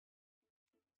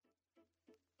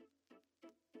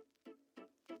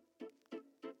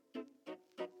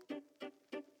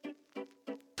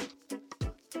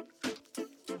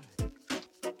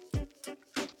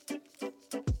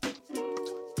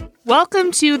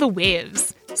Welcome to The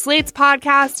Waves, Slate's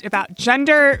podcast about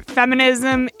gender,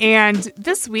 feminism, and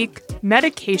this week,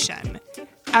 medication.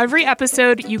 Every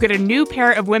episode, you get a new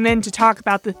pair of women to talk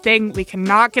about the thing we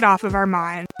cannot get off of our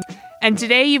minds. And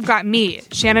today you've got me,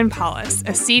 Shannon Paulus,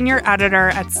 a senior editor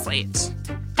at Slate.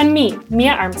 And me,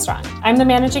 Mia Armstrong. I'm the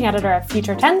managing editor of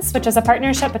Future Tense, which is a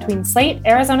partnership between Slate,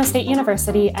 Arizona State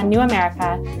University, and New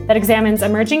America that examines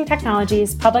emerging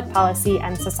technologies, public policy,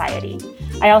 and society.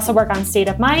 I also work on State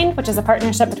of Mind, which is a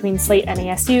partnership between Slate and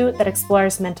ASU that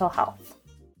explores mental health.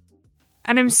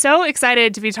 And I'm so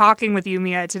excited to be talking with you,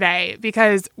 Mia, today,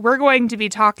 because we're going to be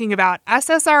talking about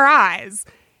SSRIs,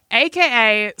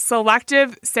 aka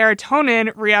selective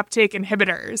serotonin reuptake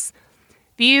inhibitors.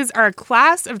 These are a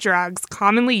class of drugs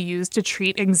commonly used to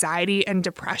treat anxiety and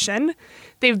depression.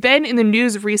 They've been in the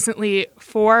news recently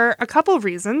for a couple of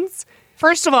reasons.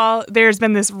 First of all, there's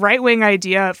been this right-wing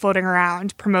idea floating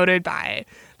around promoted by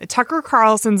the Tucker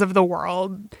Carlsons of the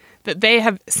world that they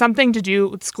have something to do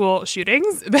with school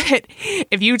shootings, that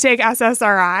if you take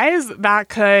SSRIs, that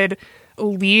could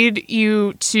lead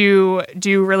you to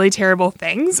do really terrible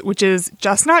things, which is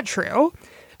just not true.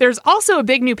 There's also a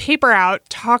big new paper out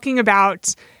talking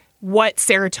about what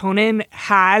serotonin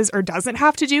has or doesn't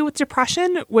have to do with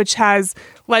depression, which has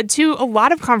led to a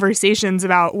lot of conversations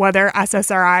about whether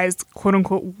SSRIs, quote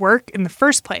unquote, work in the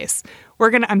first place. We're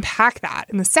going to unpack that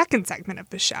in the second segment of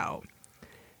the show.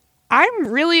 I'm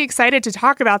really excited to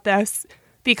talk about this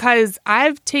because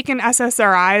I've taken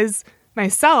SSRIs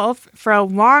myself for a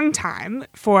long time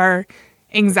for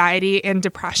anxiety and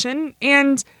depression,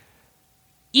 and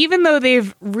even though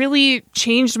they've really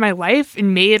changed my life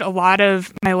and made a lot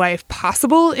of my life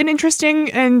possible in interesting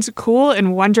and cool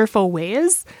and wonderful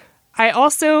ways, I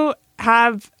also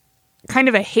have kind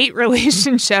of a hate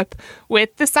relationship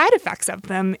with the side effects of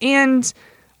them. And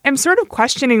I'm sort of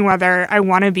questioning whether I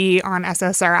want to be on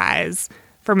SSRIs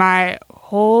for my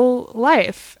whole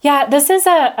life. Yeah, this is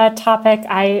a topic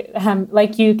I,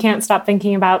 like you, can't stop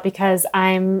thinking about because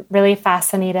I'm really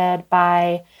fascinated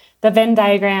by the Venn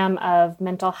diagram of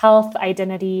mental health,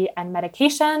 identity, and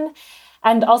medication,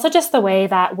 and also just the way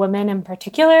that women in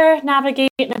particular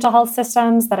navigate mental health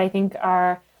systems that I think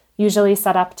are usually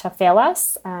set up to fail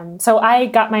us. So I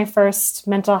got my first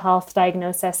mental health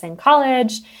diagnosis in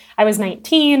college. I was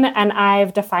 19, and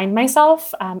I've defined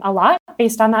myself a lot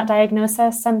based on that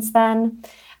diagnosis since then.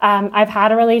 I've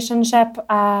had a relationship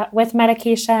with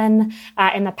medication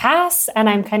in the past, and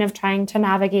I'm kind of trying to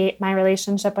navigate my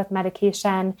relationship with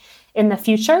medication in the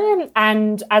future.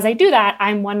 And as I do that,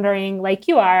 I'm wondering, like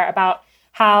you are, about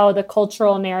how the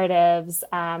cultural narratives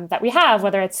that we have,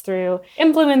 whether it's through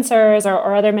influencers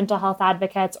or other mental health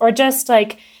advocates, or just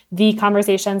like the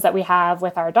conversations that we have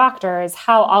with our doctors,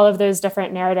 how all of those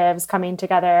different narratives coming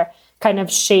together kind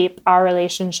of shape our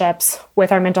relationships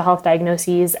with our mental health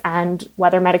diagnoses and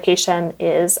whether medication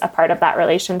is a part of that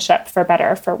relationship for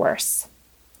better or for worse.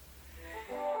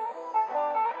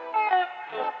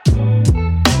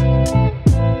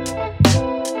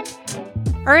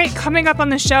 All right, coming up on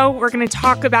the show, we're going to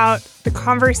talk about the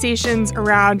conversations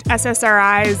around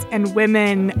SSRIs and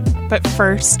women. But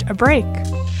first, a break.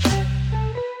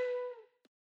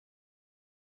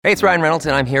 Hey, it's Ryan Reynolds,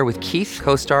 and I'm here with Keith,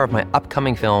 co-star of my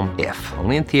upcoming film, If,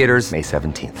 only in theaters May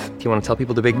 17th. Do you want to tell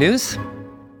people the big news?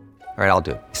 All right, I'll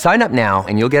do it. Sign up now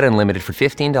and you'll get unlimited for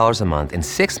 $15 a month and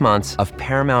 6 months of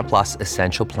Paramount Plus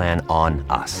Essential Plan on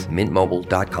us.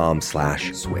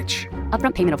 MintMobile.com/switch.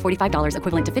 Upfront payment of $45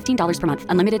 equivalent to $15 per month.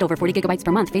 Unlimited over 40 gigabytes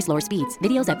per month. Face lower speeds.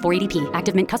 Videos at 480p.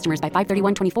 Active Mint customers by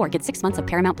 531.24 get 6 months of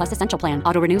Paramount Plus Essential Plan.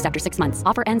 Auto renews after 6 months.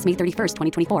 Offer ends May 31st,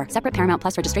 2024. Separate Paramount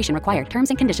Plus registration required. Terms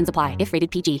and conditions apply if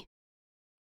rated PG.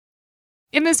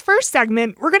 In this first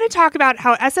segment, we're going to talk about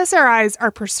how SSRIs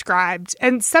are prescribed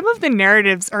and some of the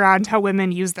narratives around how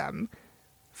women use them.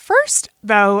 First,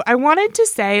 though, I wanted to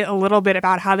say a little bit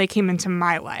about how they came into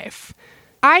my life.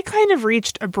 I kind of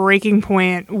reached a breaking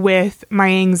point with my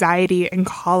anxiety in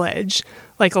college,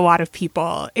 like a lot of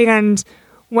people, and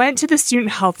went to the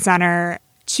Student Health Center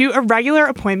to a regular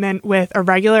appointment with a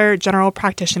regular general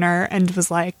practitioner and was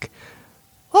like,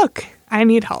 look, I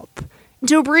need help.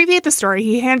 To abbreviate the story,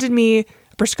 he handed me a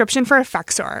prescription for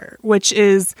Effexor, which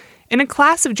is in a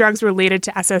class of drugs related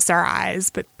to SSRIs,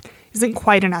 but isn't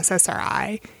quite an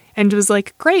SSRI, and was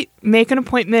like, great, make an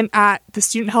appointment at the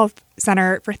Student Health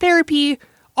Center for therapy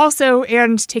also,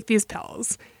 and take these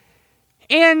pills.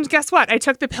 And guess what? I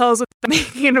took the pills with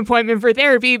making an appointment for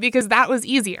therapy because that was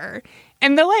easier.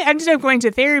 And though I ended up going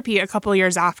to therapy a couple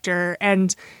years after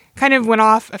and kind of went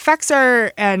off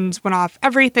Effexor and went off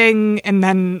everything and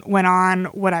then went on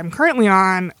what I'm currently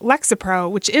on, Lexapro,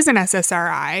 which is an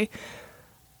SSRI,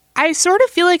 I sort of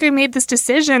feel like I made this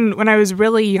decision when I was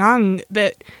really young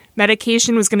that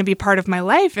medication was going to be part of my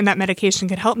life and that medication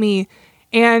could help me.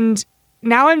 And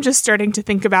now I'm just starting to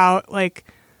think about, like,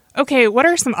 okay, what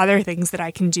are some other things that I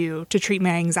can do to treat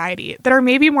my anxiety that are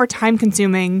maybe more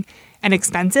time-consuming and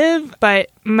expensive,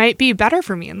 but might be better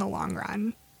for me in the long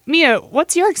run? Mia,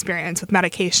 what's your experience with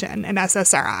medication and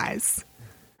SSRIs?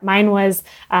 Mine was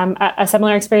a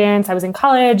similar experience. I was in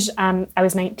college. I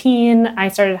was 19. I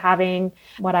started having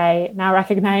what I now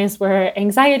recognize were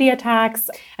anxiety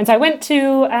attacks. And so I went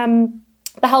to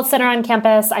the health center on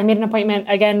campus. I made an appointment,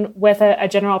 again, with a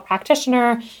general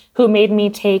practitioner who made me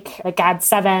take the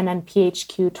GAD-7 and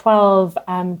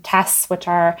PHQ-12 tests, which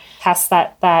are tests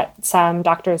that some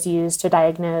doctors use to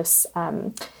diagnose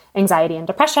anxiety and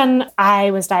depression.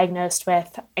 I was diagnosed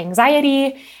with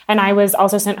anxiety, and I was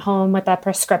also sent home with a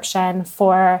prescription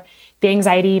for the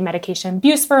anxiety medication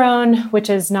buspirone, which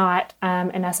is not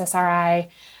an SSRI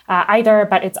either,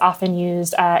 but it's often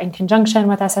used in conjunction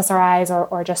with SSRIs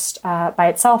or just by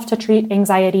itself to treat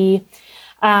anxiety.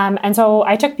 And so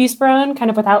I took buspirone kind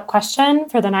of without question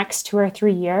for the next 2 or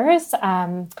 3 years.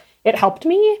 It helped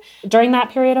me during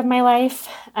that period of my life.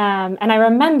 And I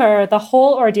remember the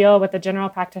whole ordeal with the general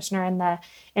practitioner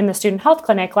in the student health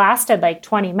clinic lasted like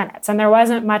 20 minutes. And there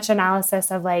wasn't much analysis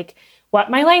of like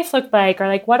what my life looked like or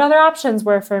like what other options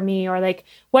were for me or like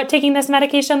what taking this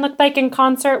medication looked like in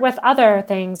concert with other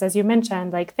things, as you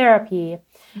mentioned, like therapy.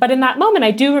 But in that moment,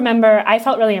 I do remember I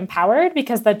felt really empowered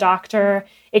because the doctor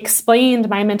explained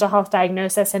my mental health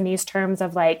diagnosis in these terms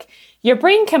of like, your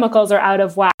brain chemicals are out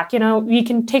of whack. You know, you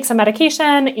can take some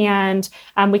medication and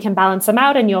we can balance them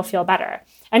out and you'll feel better.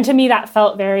 And to me, that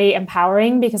felt very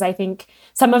empowering because I think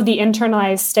some of the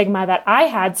internalized stigma that I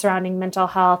had surrounding mental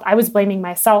health, I was blaming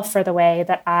myself for the way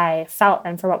that I felt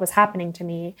and for what was happening to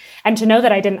me. And to know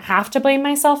that I didn't have to blame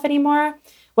myself anymore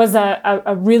was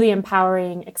a really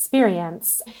empowering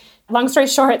experience. Long story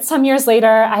short, some years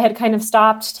later, I had kind of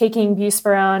stopped taking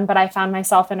buspirone, but I found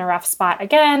myself in a rough spot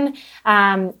again.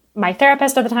 My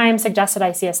therapist at the time suggested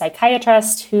I see a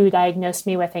psychiatrist who diagnosed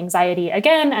me with anxiety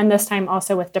again, and this time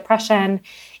also with depression.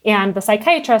 And the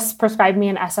psychiatrist prescribed me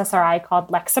an SSRI called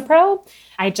Lexapro.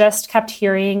 I just kept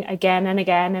hearing again and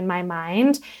again in my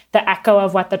mind the echo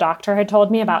of what the doctor had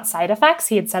told me about side effects.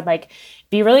 He had said, like,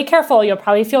 be really careful. You'll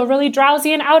probably feel really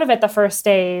drowsy and out of it the first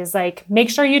days. Like, make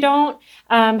sure you don't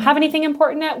have anything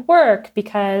important at work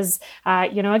because,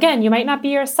 again, you might not be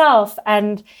yourself.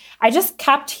 And I just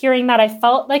kept hearing that. I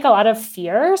felt like a lot of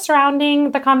fear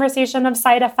surrounding the conversation of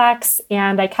side effects,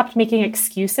 and I kept making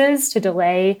excuses to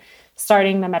delay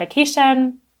starting the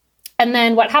medication. And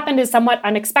then what happened is somewhat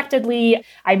unexpectedly,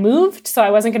 I moved, so I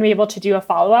wasn't going to be able to do a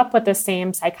follow-up with the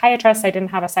same psychiatrist. I didn't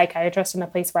have a psychiatrist in the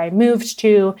place where I moved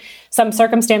to. Some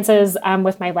circumstances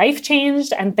with my life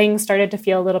changed and things started to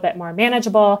feel a little bit more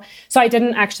manageable. So I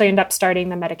didn't actually end up starting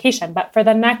the medication. But for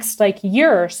the next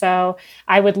year or so,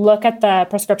 I would look at the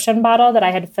prescription bottle that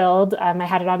I had filled. I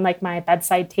had it on my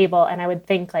bedside table, and I would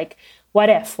think what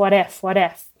if?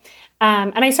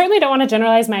 And I certainly don't want to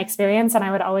generalize my experience, and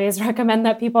I would always recommend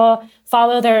that people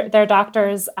follow their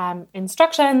doctor's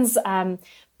instructions.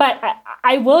 But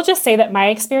I will just say that my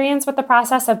experience with the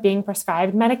process of being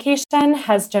prescribed medication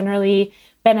has generally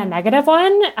been a negative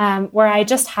one, where I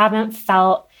just haven't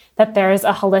felt that there's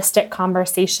a holistic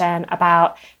conversation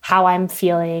about how I'm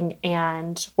feeling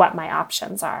and what my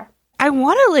options are. I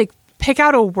want to pick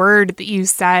out a word that you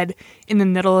said in the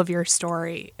middle of your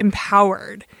story,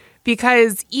 empowered.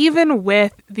 Because even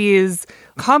with these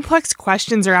complex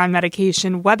questions around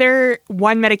medication, whether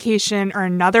one medication or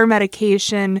another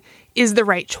medication is the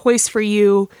right choice for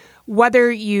you,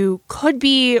 whether you could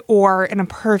be or in a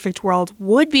perfect world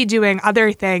would be doing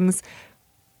other things,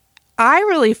 I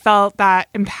really felt that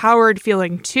empowered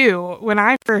feeling too when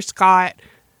I first got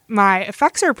my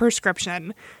Effexor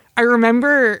prescription. I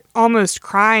remember almost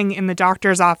crying in the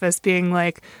doctor's office being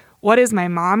like, what is my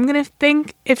mom going to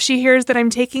think if she hears that I'm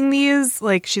taking these?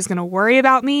 She's going to worry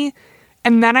about me.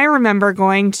 And then I remember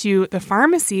going to the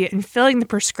pharmacy and filling the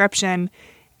prescription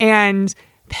and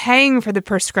paying for the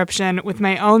prescription with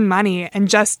my own money and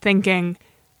just thinking,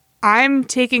 I'm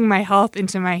taking my health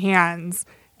into my hands,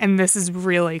 and this is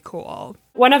really cool.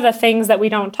 One of the things that we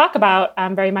don't talk about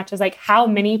very much is how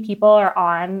many people are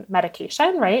on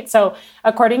medication, right? So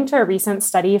according to a recent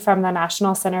study from the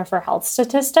National Center for Health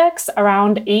Statistics,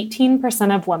 around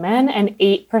 18% of women and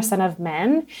 8% of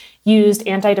men used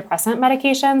antidepressant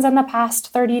medications in the past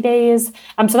 30 days.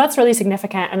 So that's really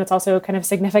significant. And it's also kind of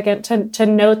significant to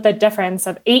note the difference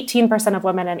of 18% of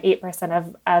women and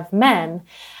 8% of men.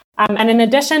 And in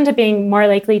addition to being more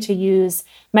likely to use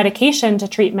medication to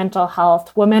treat mental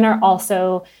health, women are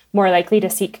also more likely to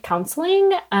seek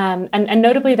counseling. And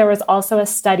notably, there was also a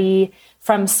study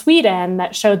from Sweden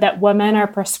that showed that women are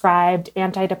prescribed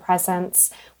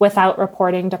antidepressants without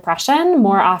reporting depression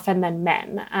more often than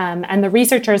men. And the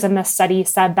researchers in this study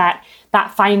said that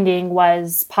that finding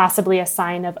was possibly a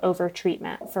sign of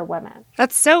overtreatment for women.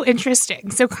 That's so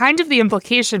interesting. So kind of the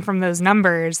implication from those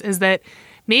numbers is that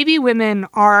maybe women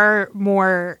are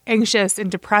more anxious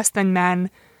and depressed than men.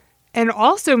 And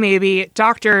also maybe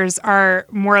doctors are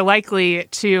more likely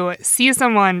to see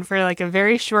someone for like a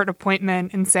very short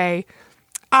appointment and say,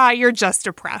 you're just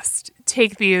depressed.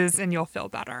 Take these and you'll feel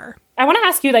better. I want to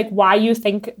ask you, like, why you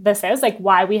think this is, like,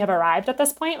 why we have arrived at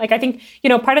this point. Like, I think,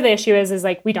 part of the issue is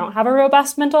like, we don't have a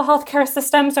robust mental health care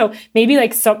system. So maybe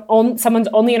like someone's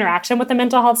only interaction with the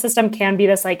mental health system can be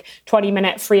this like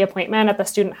 20-minute free appointment at the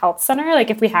student health center. Like,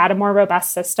 if we had a more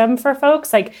robust system for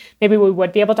folks, like maybe we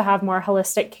would be able to have more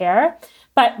holistic care.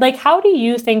 But like, how do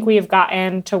you think we've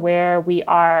gotten to where we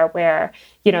are, where,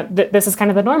 this is kind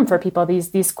of the norm for people,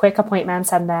 these quick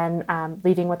appointments and then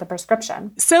leaving with a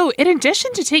prescription? So in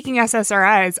addition to taking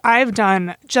SSRIs, I've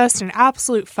done just an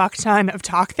absolute fuck ton of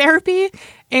talk therapy,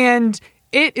 and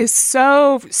it is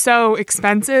so, so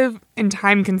expensive and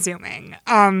time consuming.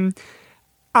 Early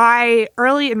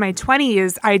in my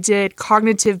 20s, I did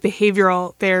cognitive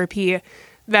behavioral therapy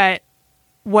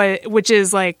which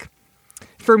is like,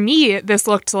 for me, this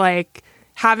looked like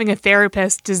having a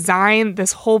therapist design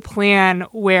this whole plan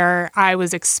where I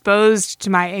was exposed to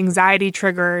my anxiety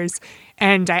triggers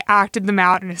and I acted them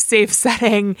out in a safe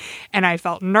setting and I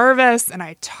felt nervous and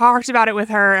I talked about it with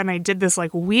her and I did this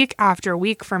like week after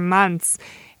week for months.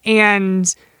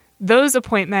 And those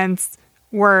appointments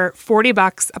were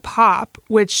 $40 a pop,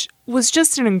 which was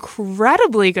just an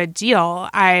incredibly good deal.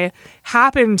 I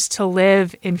happened to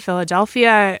live in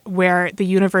Philadelphia, where the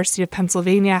University of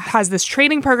Pennsylvania has this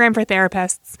training program for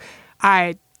therapists.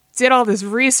 I did all this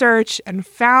research and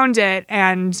found it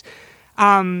and,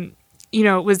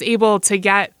 was able to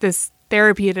get this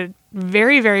therapy at a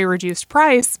very, very reduced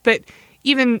price. But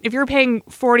even if you're paying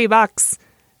 $40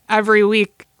 every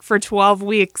week for 12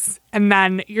 weeks, and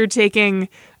then you're taking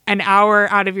an hour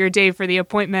out of your day for the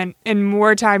appointment and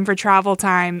more time for travel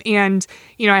time. And,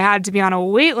 I had to be on a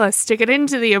wait list to get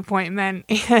into the appointment.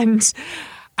 And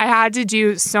I had to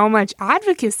do so much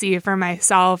advocacy for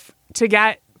myself to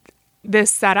get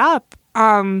this set up.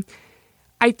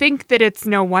 I think that it's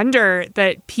no wonder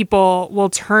that people will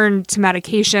turn to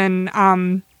medication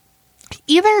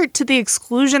either to the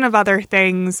exclusion of other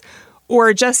things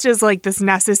or just as like this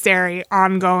necessary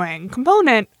ongoing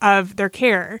component of their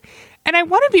care. And I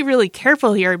want to be really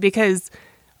careful here because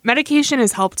medication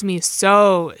has helped me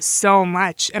so, so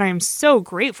much, and I'm so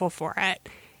grateful for it.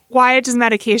 Why does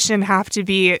medication have to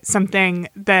be something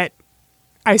that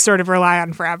I sort of rely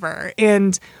on forever?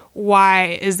 And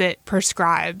why is it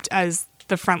prescribed as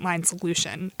the frontline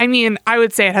solution? I mean, I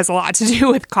would say it has a lot to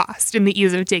do with cost and the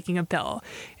ease of taking a pill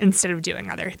instead of doing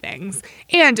other things.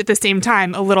 And at the same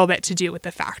time, a little bit to do with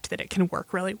the fact that it can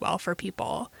work really well for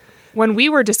people. When we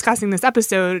were discussing this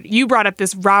episode, you brought up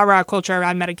this rah-rah culture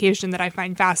around medication that I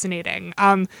find fascinating.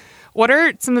 What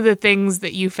are some of the things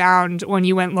that you found when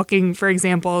you went looking for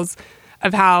examples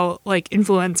of how like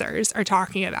influencers are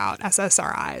talking about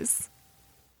SSRIs?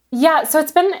 Yeah, so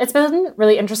it's been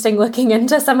really interesting looking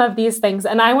into some of these things.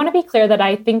 And I want to be clear that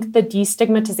I think the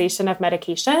destigmatization of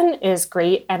medication is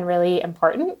great and really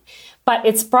important. But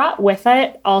it's brought with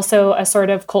it also a sort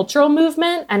of cultural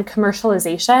movement and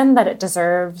commercialization that it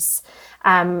deserves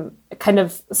kind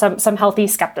of some healthy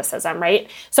skepticism, right?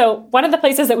 So one of the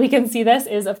places that we can see this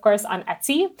is, of course, on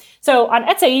Etsy. So on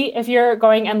Etsy, if you're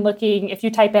going and looking, if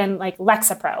you type in like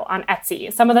Lexapro on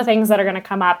Etsy, some of the things that are going to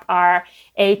come up are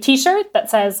a t-shirt that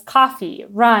says coffee,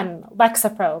 run,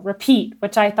 Lexapro, repeat,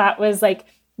 which I thought was like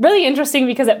really interesting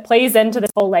because it plays into this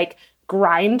whole like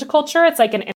grind culture. It's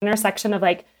like an intersection of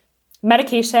like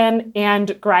medication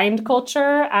and grind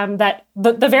culture, that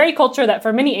the very culture that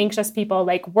for many anxious people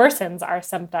like worsens our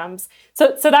symptoms.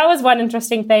 So that was one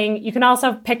interesting thing. You can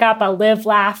also pick up a Live,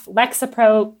 Laugh,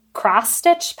 Lexapro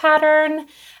cross-stitch pattern,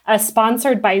 a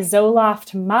sponsored by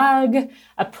Zoloft mug,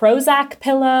 a Prozac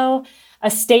pillow,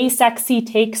 a Stay Sexy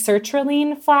Take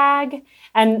Sertraline flag.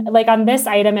 And like on this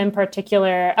item in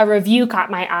particular, a review caught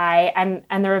my eye,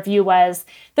 and the review was,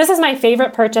 "This is my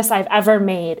favorite purchase I've ever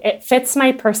made. It fits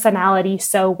my personality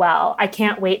so well. I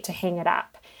can't wait to hang it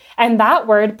up." And that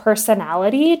word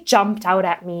personality jumped out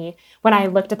at me when I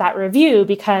looked at that review,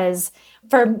 because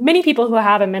for many people who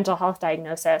have a mental health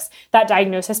diagnosis, that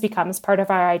diagnosis becomes part of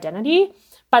our identity.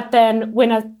 But then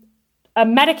when a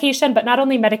medication, but not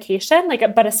only medication,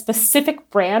 but a specific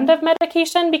brand of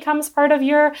medication becomes part of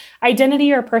your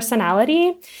identity or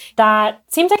personality, that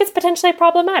seems like it's potentially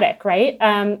problematic, right?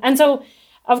 And so,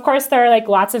 of course, there are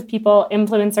lots of people,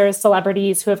 influencers,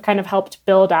 celebrities who have kind of helped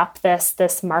build up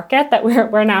this market that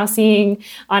we're now seeing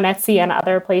on Etsy and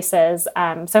other places.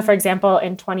 So, for example,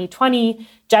 in 2020,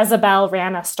 Jezebel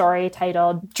ran a story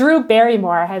titled, "Drew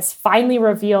Barrymore has finally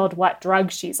revealed what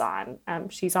drug she's on."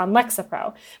 She's on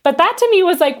Lexapro. But that to me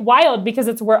was wild,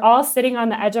 because we're all sitting on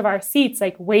the edge of our seats,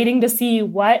 waiting to see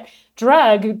what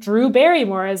drug Drew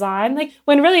Barrymore is on,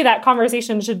 when really that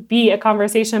conversation should be a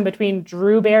conversation between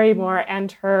Drew Barrymore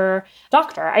and her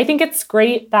doctor. I think it's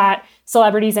great that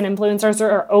celebrities and influencers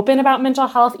are open about mental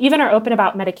health, even are open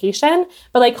about medication,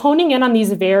 but honing in on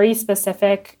these very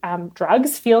specific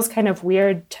drugs feels kind of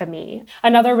weird to me.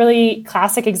 Another really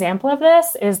classic example of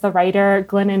this is the writer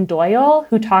Glennon Doyle,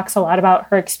 who talks a lot about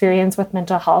her experience with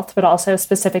mental health, but also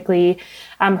specifically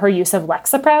her use of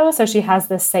Lexapro. So she has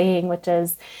this saying, which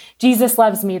is, "Jesus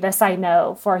loves me, this I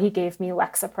know, for he gave me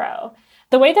Lexapro."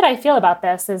 The way that I feel about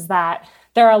this is that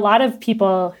there are a lot of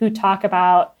people who talk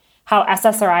about how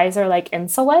SSRIs are like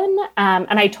insulin.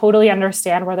 And I totally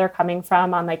understand where they're coming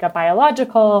from on a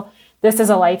biological, this is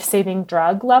a life-saving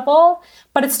drug level.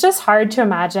 But it's just hard to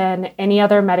imagine any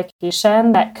other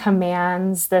medication that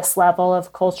commands this level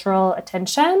of cultural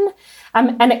attention.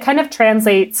 And it kind of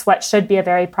translates what should be a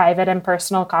very private and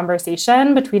personal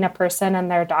conversation between a person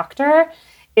and their doctor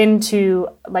into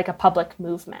a public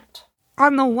movement.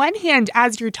 On the one hand,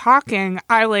 as you're talking,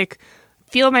 I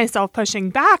feel myself pushing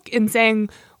back and saying,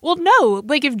 well, no,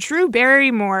 if Drew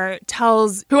Barrymore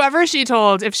tells whoever she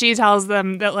told, if she tells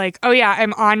them that oh yeah,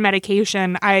 I'm on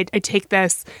medication, I take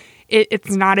this,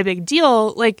 it's not a big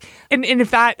deal. And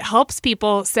if that helps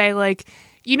people say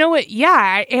you know what, yeah,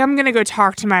 I am going to go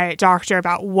talk to my doctor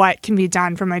about what can be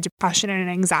done for my depression and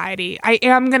anxiety. I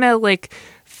am going to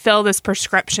fill this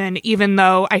prescription, even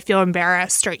though I feel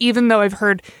embarrassed, or even though I've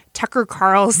heard Tucker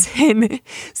Carlson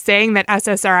saying that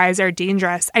SSRIs are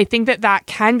dangerous. I think that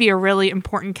can be a really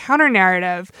important counter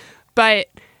narrative. But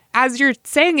as you're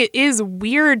saying, it is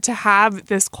weird to have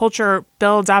this culture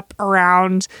build up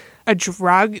around a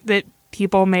drug that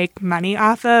people make money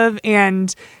off of,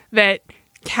 and that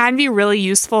can be really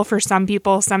useful for some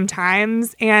people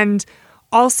sometimes, and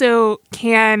also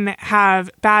can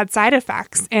have bad side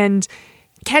effects, and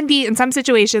can be, in some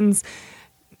situations,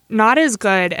 not as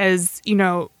good as,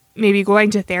 maybe going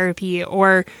to therapy,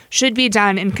 or should be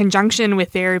done in conjunction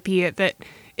with therapy that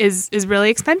is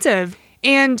really expensive.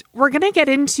 And we're going to get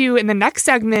into, in the next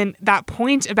segment, that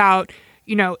point about,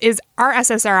 are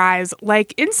SSRIs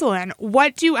like insulin?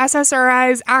 What do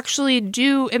SSRIs actually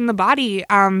do in the body?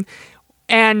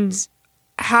 And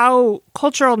how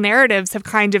cultural narratives have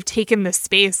kind of taken the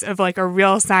space of a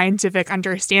real scientific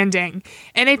understanding.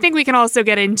 And I think we can also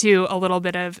get into a little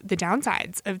bit of the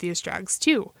downsides of these drugs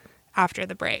too after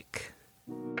the break.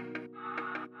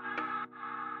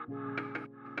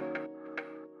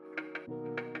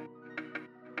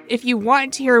 If you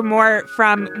want to hear more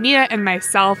from Mia and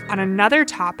myself on another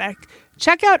topic,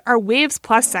 check out our Waves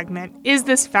Plus segment, Is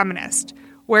This Feminist?,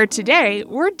 where today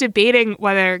we're debating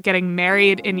whether getting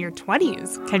married in your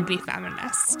 20s can be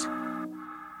feminist.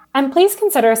 And please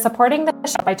consider supporting the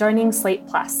show by joining Slate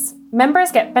Plus. Members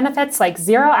get benefits like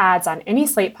 0 ads on any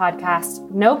Slate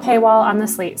podcast, no paywall on the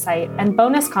Slate site, and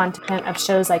bonus content of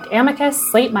shows like Amicus,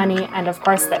 Slate Money, and of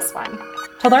course this one.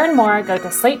 To learn more, go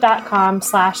to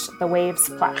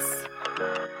slate.com/thewavesplus.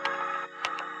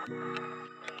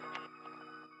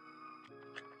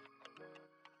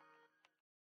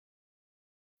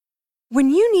 When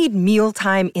you need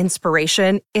mealtime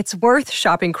inspiration, it's worth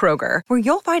shopping Kroger, where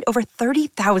you'll find over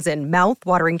 30,000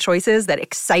 mouth-watering choices that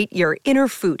excite your inner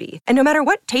foodie. And no matter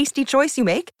what tasty choice you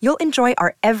make, you'll enjoy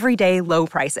our everyday low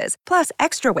prices, plus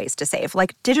extra ways to save,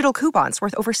 like digital coupons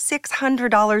worth over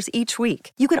 $600 each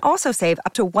week. You can also save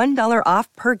up to $1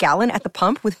 off per gallon at the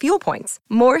pump with fuel points.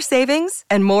 More savings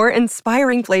and more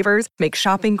inspiring flavors make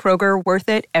shopping Kroger worth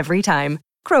it every time.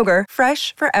 Kroger,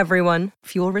 fresh for everyone.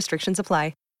 Fuel restrictions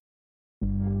apply.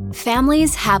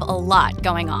 Families have a lot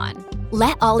going on.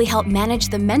 Let Ollie help manage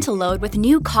the mental load with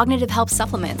new cognitive help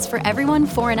supplements for everyone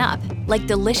 4 and up, like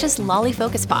delicious Lolly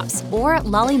Focus Pops or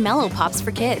Lolly Mellow Pops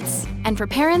for kids. And for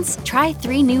parents, try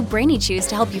 3 new Brainy Chews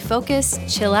to help you focus,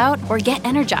 chill out, or get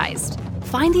energized.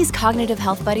 Find these cognitive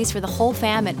health buddies for the whole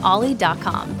fam at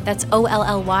ollie.com. That's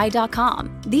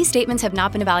OLLY.com. These statements have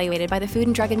not been evaluated by the Food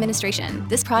and Drug Administration.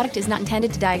 This product is not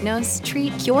intended to diagnose,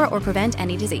 treat, cure, or prevent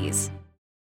any disease.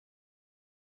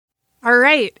 All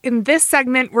right, in this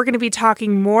segment, we're going to be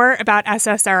talking more about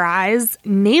SSRIs.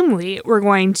 Namely, we're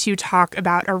going to talk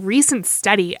about a recent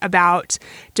study about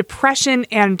depression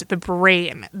and the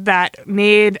brain that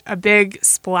made a big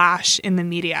splash in the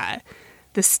media.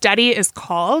 The study is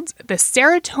called The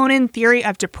Serotonin Theory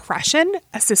of Depression,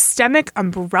 a Systemic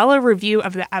Umbrella Review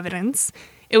of the Evidence.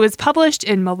 It was published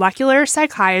in Molecular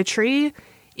Psychiatry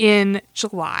in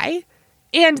July.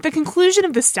 And the conclusion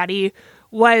of the study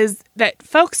was that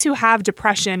folks who have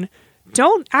depression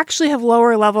don't actually have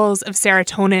lower levels of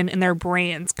serotonin in their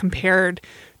brains compared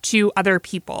to other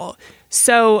people.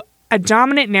 So a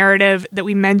dominant narrative that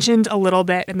we mentioned a little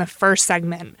bit in the first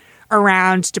segment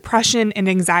around depression and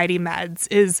anxiety meds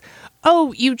is,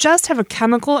 oh, you just have a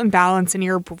chemical imbalance in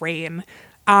your brain.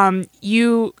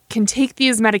 You can take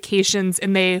these medications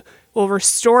and they will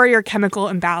restore your chemical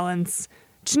imbalance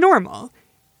to normal.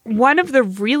 One of the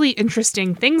really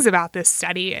interesting things about this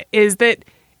study is that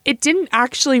it didn't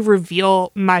actually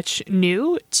reveal much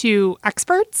new to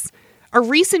experts. A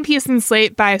recent piece in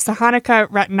Slate by Sahanika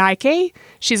Ratnaike,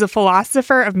 she's a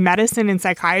philosopher of medicine and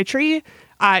psychiatry.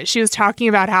 She was talking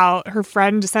about how her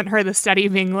friend sent her the study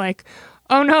being like,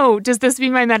 oh no, does this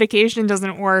mean my medication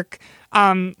doesn't work?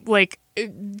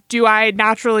 Do I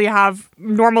naturally have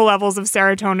normal levels of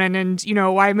serotonin? And,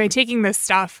 why am I taking this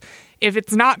stuff if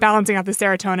it's not balancing out the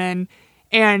serotonin?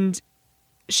 And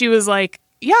she was like,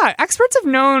 yeah, experts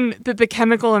have known that the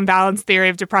chemical imbalance theory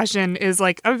of depression is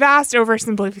like a vast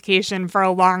oversimplification for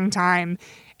a long time.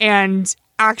 And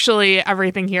actually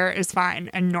everything here is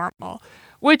fine and normal,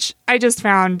 which I just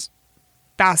found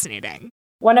fascinating.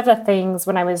 One of the things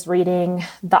when I was reading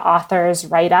the author's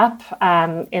write-up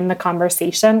in The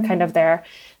Conversation, kind of their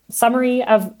summary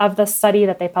of the study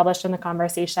that they published in The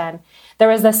Conversation, there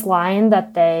was this line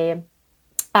that they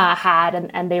had,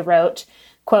 and they wrote,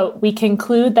 quote, "We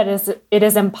conclude that it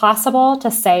is impossible to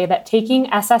say that taking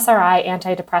SSRI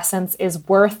antidepressants is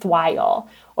worthwhile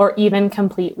or even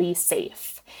completely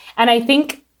safe." And I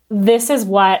think this is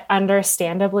what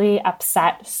understandably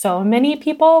upset so many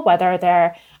people, whether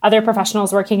they're other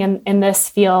professionals working in this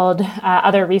field,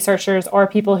 other researchers, or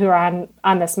people who are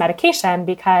on this medication,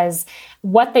 because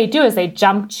what they do is they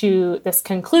jump to this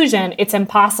conclusion, it's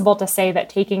impossible to say that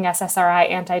taking SSRI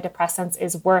antidepressants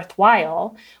is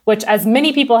worthwhile, which, as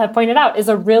many people have pointed out, is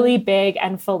a really big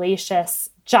and fallacious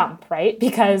jump, right?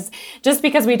 Because just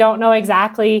because we don't know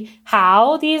exactly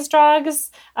how these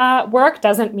drugs work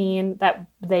doesn't mean that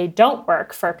they don't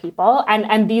work for people.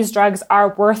 And these drugs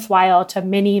are worthwhile to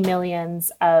many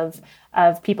millions of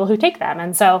people who take them.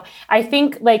 And so I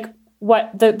think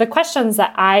what the questions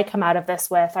that I come out of this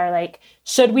with are like,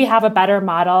 should we have a better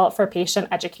model for patient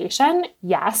education?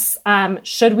 Yes.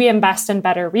 Should we invest in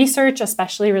better research,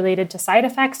 especially related to side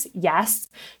effects? Yes.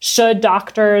 Should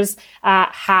doctors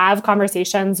have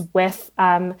conversations with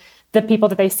the people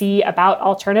that they see about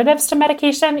alternatives to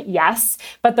medication? Yes.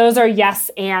 But those are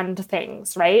yes and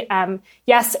things, right?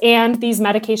 Yes, and these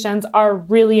medications are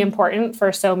really important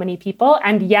for so many people.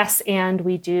 And yes, and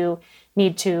we do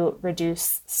need to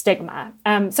reduce stigma.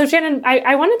 So Shannon,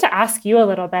 I wanted to ask you a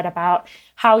little bit about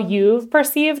how you've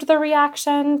perceived the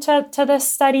reaction to this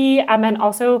study, and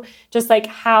also just like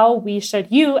how we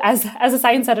should, you as a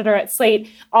science editor at Slate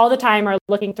all the time are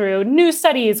looking through new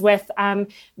studies with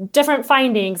different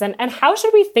findings, and how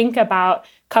should we think about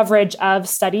coverage of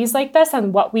studies like this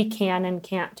and what we can and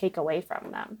can't take away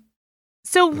from them?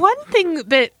 So one thing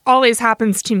that always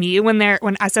happens to me when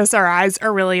SSRIs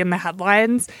are really in the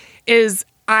headlines is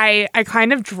I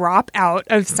kind of drop out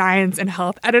of science and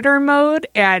health editor mode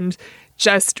and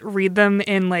just read them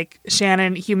in like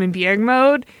Shannon human being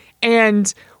mode.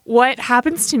 And what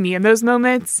happens to me in those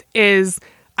moments is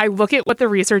I look at what the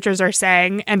researchers are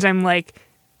saying and I'm like,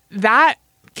 that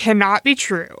cannot be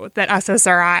true that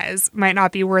SSRIs might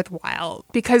not be worthwhile,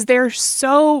 because they're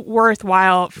so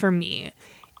worthwhile for me.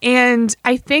 And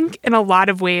I think in a lot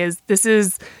of ways, this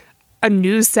is a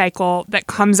news cycle that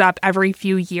comes up every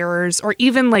few years, or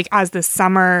even like as the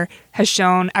summer has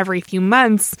shown, every few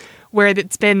months, where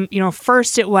it's been,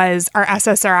 first it was, are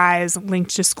SSRIs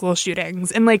linked to school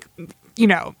shootings? And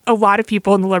a lot of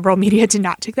people in the liberal media did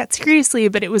not take that seriously,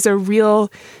 but it was a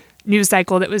real news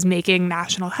cycle that was making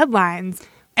national headlines.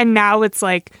 And now it's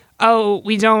like, oh,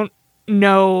 we don't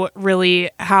know really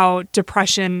how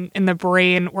depression in the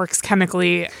brain works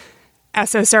chemically.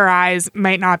 SSRIs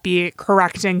might not be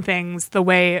correcting things the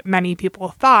way many people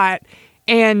thought.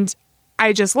 And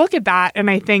I just look at that and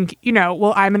I think,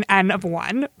 I'm an N of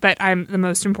one, but I'm the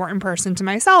most important person to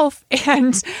myself.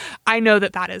 And I know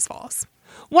that that is false.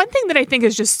 One thing that I think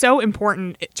is just so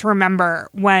important to remember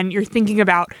when you're thinking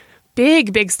about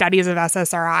big studies of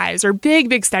SSRIs or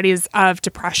big studies of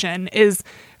depression is,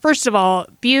 first of all,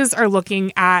 these are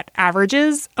looking at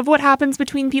averages of what happens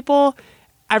between people.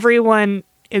 Everyone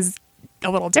is a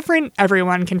little different.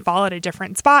 Everyone can fall at a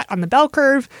different spot on the bell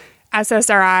curve.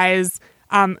 SSRIs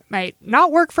might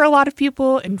not work for a lot of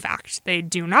people. In fact, they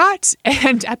do not.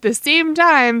 And at the same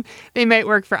time, they might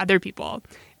work for other people.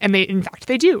 And in fact,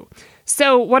 they do.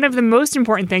 So one of the most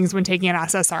important things when taking an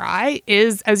SSRI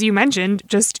is, as you mentioned,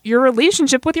 just your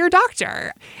relationship with your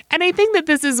doctor. And I think that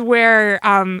this is where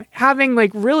having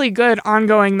like really good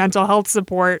ongoing mental health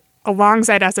support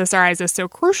alongside SSRIs is so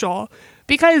crucial,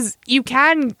 because you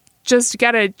can just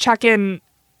get a check-in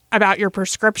about your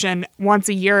prescription once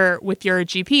a year with your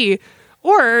GP.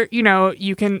 Or,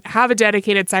 you can have a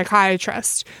dedicated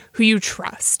psychiatrist who you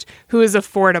trust, who is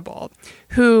affordable,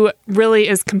 who really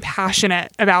is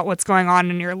compassionate about what's going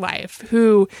on in your life,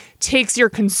 who takes your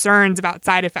concerns about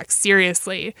side effects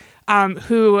seriously,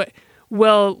 who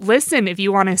will listen if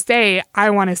you want to say,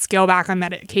 I want to scale back on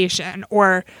medication,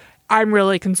 or I'm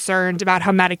really concerned about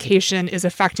how medication is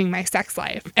affecting my sex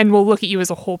life, and will look at you as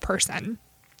a whole person.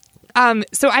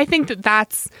 So I think that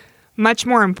that's much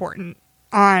more important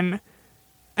on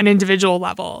an individual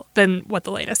level than what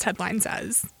the latest headline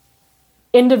says.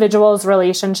 Individuals'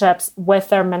 relationships with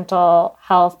their mental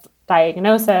health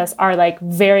diagnosis are like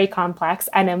very complex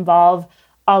and involve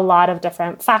a lot of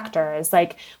different factors,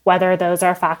 like whether those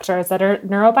are factors that are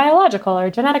neurobiological or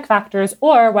genetic factors,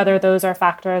 or whether those are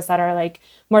factors that are like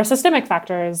more systemic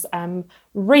factors,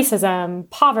 racism,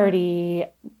 poverty,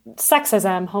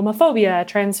 sexism, homophobia,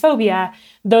 transphobia,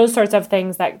 those sorts of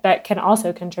things that can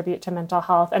also contribute to mental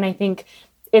health. And I think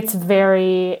it's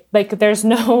very like there's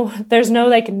no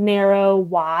like narrow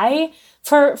why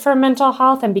for mental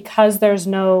health. And because there's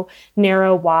no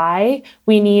narrow why,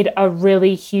 we need a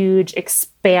really huge,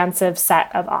 expansive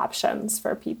set of options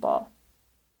for people.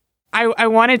 I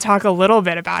want to talk a little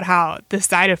bit about how the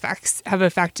side effects have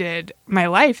affected my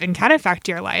life and can affect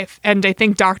your life. And I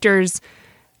think doctors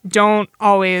don't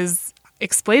always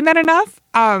explain that enough.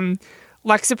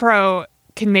 Lexapro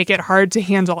can make it hard to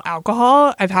handle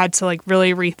alcohol. I've had to like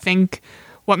really rethink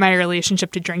what my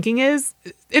relationship to drinking is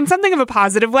in something of a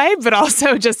positive way, but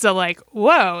also just a like,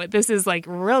 whoa, this is like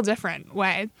real different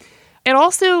way. It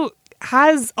also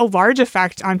has a large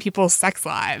effect on people's sex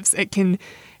lives. It can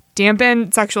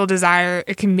dampen sexual desire.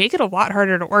 It can make it a lot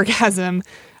harder to orgasm,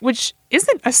 which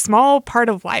isn't a small part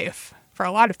of life for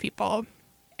a lot of people.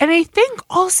 And I think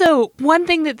also one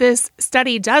thing that this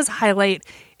study does highlight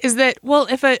is that, well,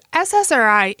 if a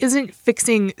SSRI isn't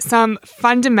fixing some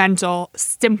fundamental,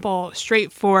 simple,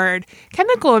 straightforward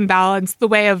chemical imbalance the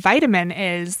way a vitamin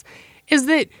is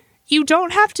that you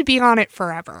don't have to be on it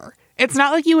forever. It's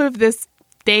not like you have this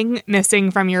thing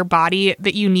missing from your body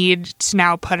that you need to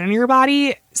now put in your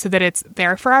body so that it's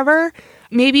there forever.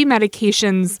 Maybe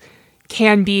medications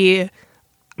can be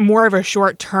more of a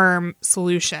short-term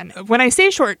solution. When I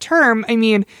say short-term, I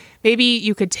mean maybe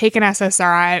you could take an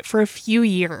SSRI for a few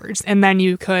years and then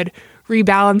you could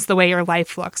rebalance the way your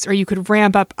life looks, or you could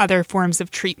ramp up other forms of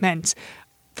treatment.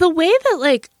 The way that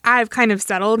like I've kind of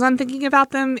settled on thinking about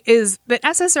them is that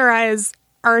SSRIs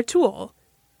are a tool.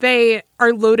 They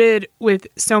are loaded with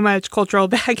so much cultural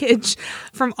baggage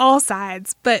from all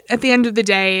sides, but at the end of the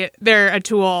day, they're a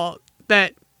tool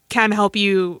that can help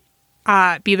you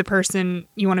be the person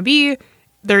you want to be.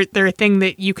 They're a thing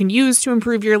that you can use to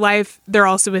improve your life. They're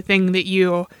also a thing that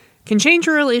you can change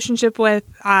your relationship with.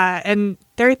 And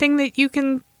they're a thing that you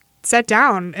can set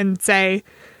down and say,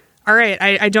 all right,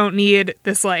 I don't need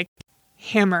this like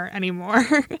hammer anymore.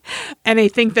 And I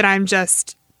think that I'm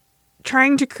just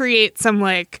trying to create some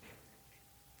like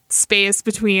space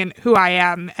between who I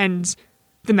am and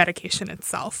the medication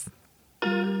itself.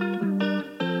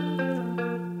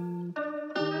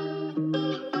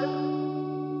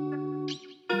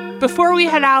 Before we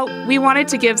head out, we wanted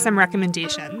to give some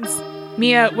recommendations.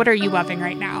 Mia, what are you loving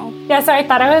right now? Yeah, so I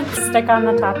thought I would stick on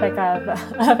the topic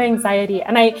of anxiety.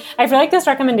 And I feel like this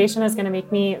recommendation is going to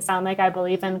make me sound like I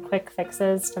believe in quick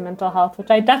fixes to mental health,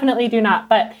 which I definitely do not.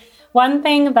 But one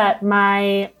thing that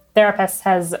my therapist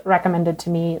has recommended to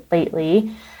me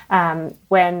lately,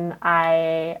 when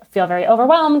I feel very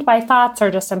overwhelmed by thoughts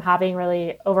or just am having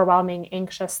really overwhelming,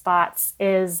 anxious thoughts,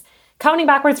 is counting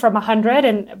backwards from 100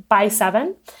 and by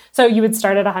 7. So you would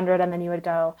start at 100 and then you would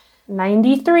go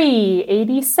 93,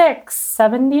 86,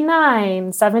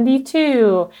 79,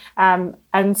 72,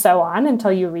 and so on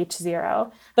until you reach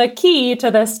 0. The key to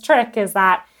this trick is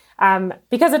that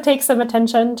because it takes some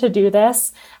attention to do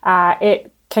this,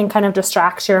 it can kind of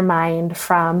distract your mind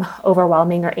from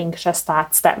overwhelming or anxious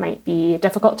thoughts that might be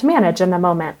difficult to manage in the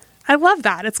moment. I love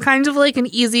that. It's kind of like an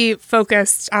easy,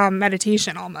 focused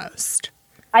meditation almost.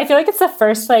 I feel like it's the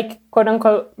first, like, quote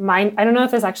unquote, I don't know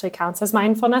if this actually counts as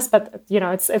mindfulness, but, you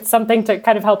know, it's something to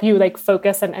kind of help you, like,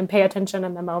 focus and pay attention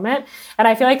in the moment. And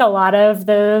I feel like a lot of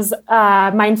those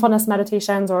mindfulness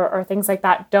meditations or things like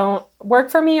that don't work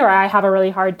for me, or I have a really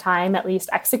hard time at least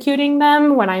executing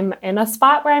them when I'm in a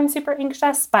spot where I'm super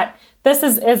anxious. But this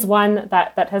is one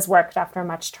that has worked after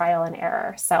much trial and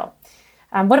error. So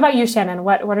what about you, Shannon?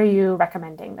 What are you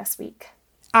recommending this week?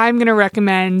 I'm going to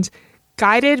recommend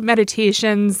guided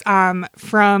meditations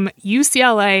from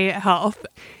UCLA Health.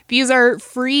 These are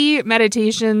free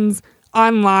meditations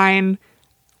online.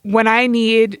 When I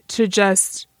need to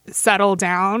just settle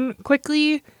down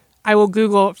quickly, I will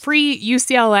Google free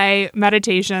UCLA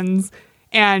meditations,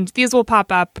 and these will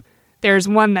pop up. There's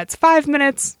one that's 5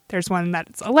 minutes. There's one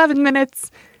that's 11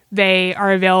 minutes. They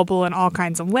are available in all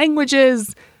kinds of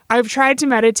languages. I've tried to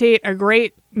meditate a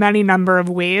great many number of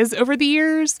ways over the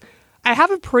years. I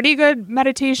have a pretty good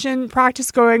meditation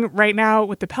practice going right now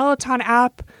with the Peloton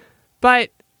app, but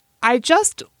I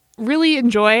just really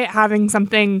enjoy having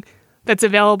something that's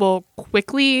available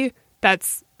quickly,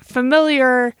 that's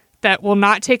familiar, that will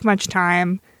not take much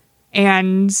time,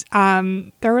 and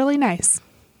they're really nice.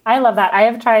 I love that. I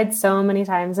have tried so many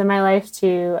times in my life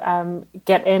to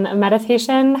get in a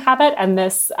meditation habit, and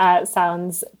this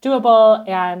sounds doable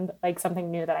and like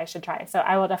something new that I should try. So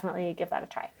I will definitely give that a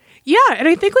try. Yeah, and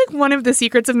I think like one of the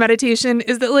secrets of meditation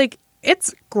is that like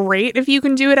it's great if you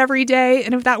can do it every day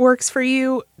and if that works for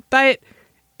you, but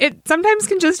it sometimes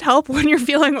can just help when you're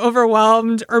feeling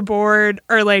overwhelmed or bored,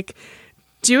 or like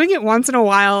doing it once in a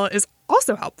while is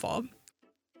also helpful.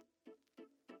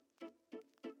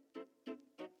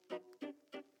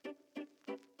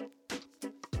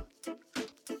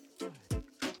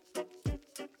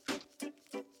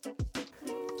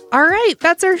 All right,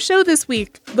 that's our show this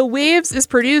week. The Waves is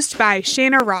produced by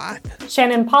Shana Roth.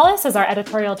 Shannon Paulus is our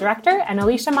editorial director, and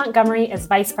Alicia Montgomery is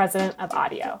vice president of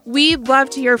audio. We'd love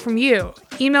to hear from you.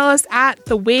 Email us at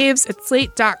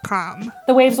thewaves@slate.com.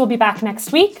 The Waves will be back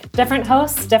next week. Different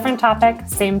hosts, different topic,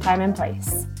 same time and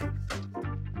place.